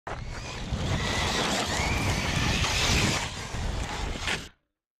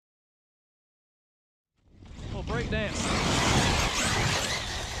dance.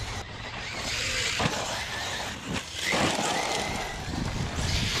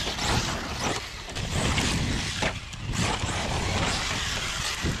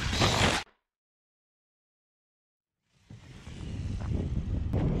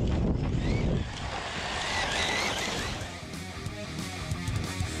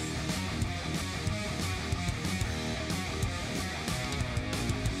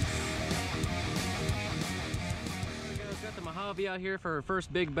 Mojave out here for our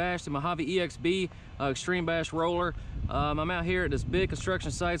first big bash, the Mojave EXB extreme bash roller. I'm out here at this big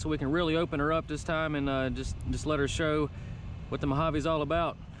construction site so we can really open her up this time and just let her show what the Mojave is all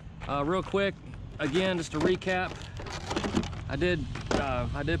about. Real quick, again, just to recap, I did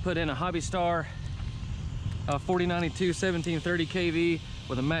put in a Hobbystar 4092 1730 kV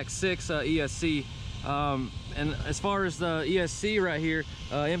with a Max6 ESC. And as far as the ESC right here,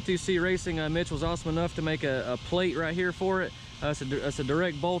 M2C Racing, Mitch was awesome enough to make a plate right here for it. It's a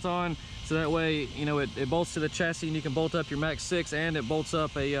direct bolt on, so that way, you know, it bolts to the chassis and you can bolt up your Max6 and it bolts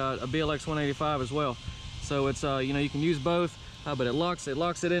up a BLX 185 as well. So it's, you know, you can use both, but it locks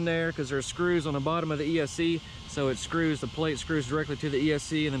it in there because there's screws on the bottom of the ESC. So it screws, the plate screws directly to the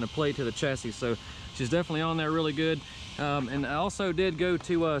ESC and then the plate to the chassis. So she's definitely on there really good. And I also did go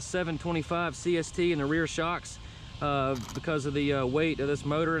to 725 CST in the rear shocks because of the weight of this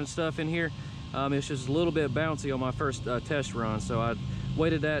motor and stuff in here. It's just a little bit bouncy on my first test run, so I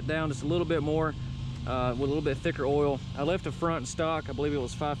weighted that down just a little bit more with a little bit thicker oil. I left the front in stock. I believe it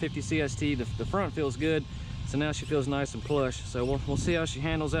was 550 CST. The front feels good, so now she feels nice and plush. So we'll see how she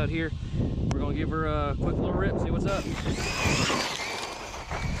handles out here. We're gonna give her a quick little rip, see what's up.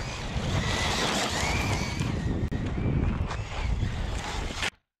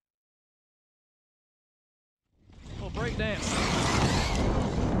 Break dance.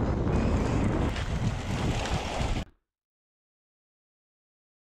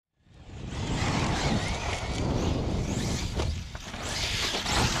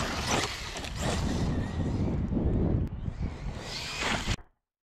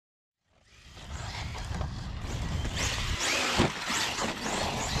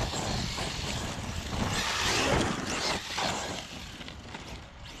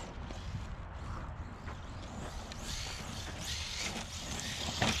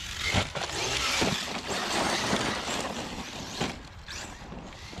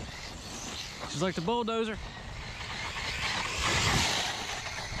 She's like the bulldozer.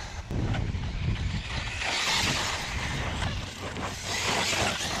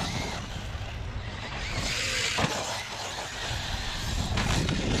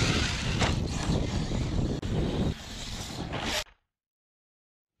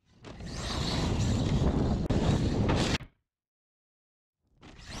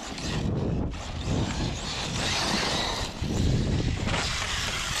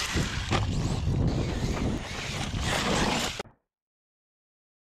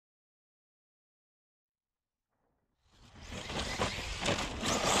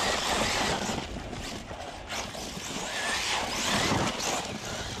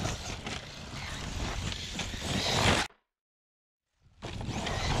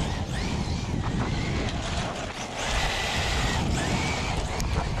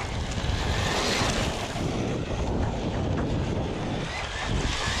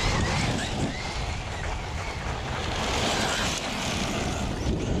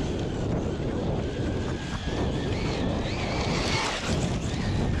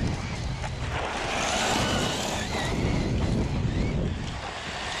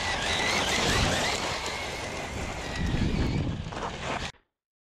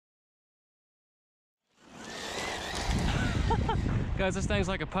 Guys, this thing's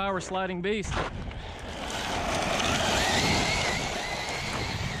like a power sliding beast.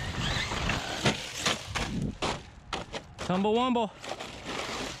 Tumble wumble.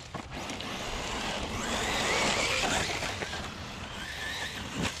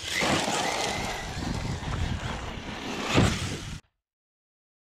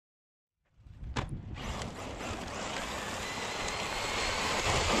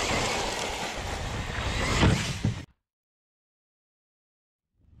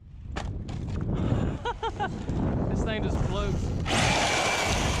 This thing just floats.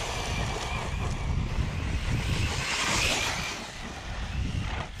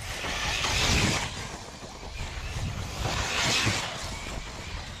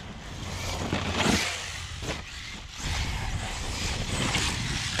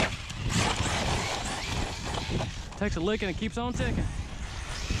 Takes a lick and it keeps on ticking.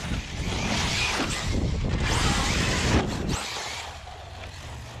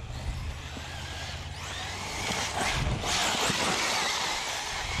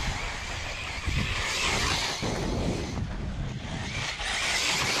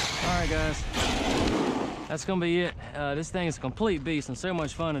 All right, guys, that's gonna be it. This thing is a complete beast and so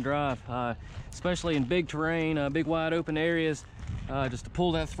much fun to drive, especially in big terrain, big wide open areas. Just to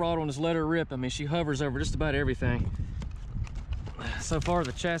pull that throttle and just let her rip. I mean, she hovers over just about everything. So far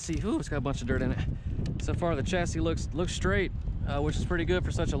the chassis, ooh, it's got a bunch of dirt in it. So far the chassis looks straight, which is pretty good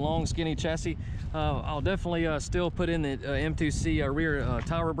for such a long, skinny chassis. I'll definitely still put in the M2C rear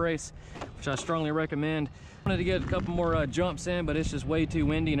tower brace, which I strongly recommend. I wanted to get a couple more jumps in, but it's just way too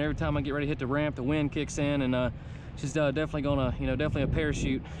windy, and every time I get ready to hit the ramp, the wind kicks in, and she's definitely gonna, definitely a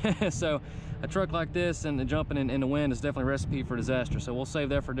parachute. So a truck like this and the jumping in the wind is definitely a recipe for disaster. So we'll save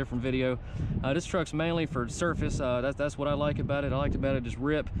that for a different video. This truck's mainly for surface. That's what I like about it. I like about it just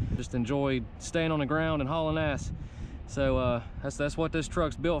rip, just enjoy staying on the ground and hauling ass. So that's what this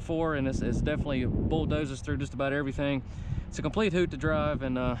truck's built for, and it's definitely bulldozes through just about everything. It's a complete hoot to drive,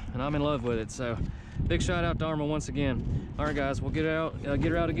 and I'm in love with it. So big shout out to Arrma once again. All right, guys, we'll get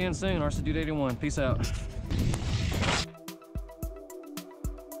her out again soon. RC Dude 81. Peace out.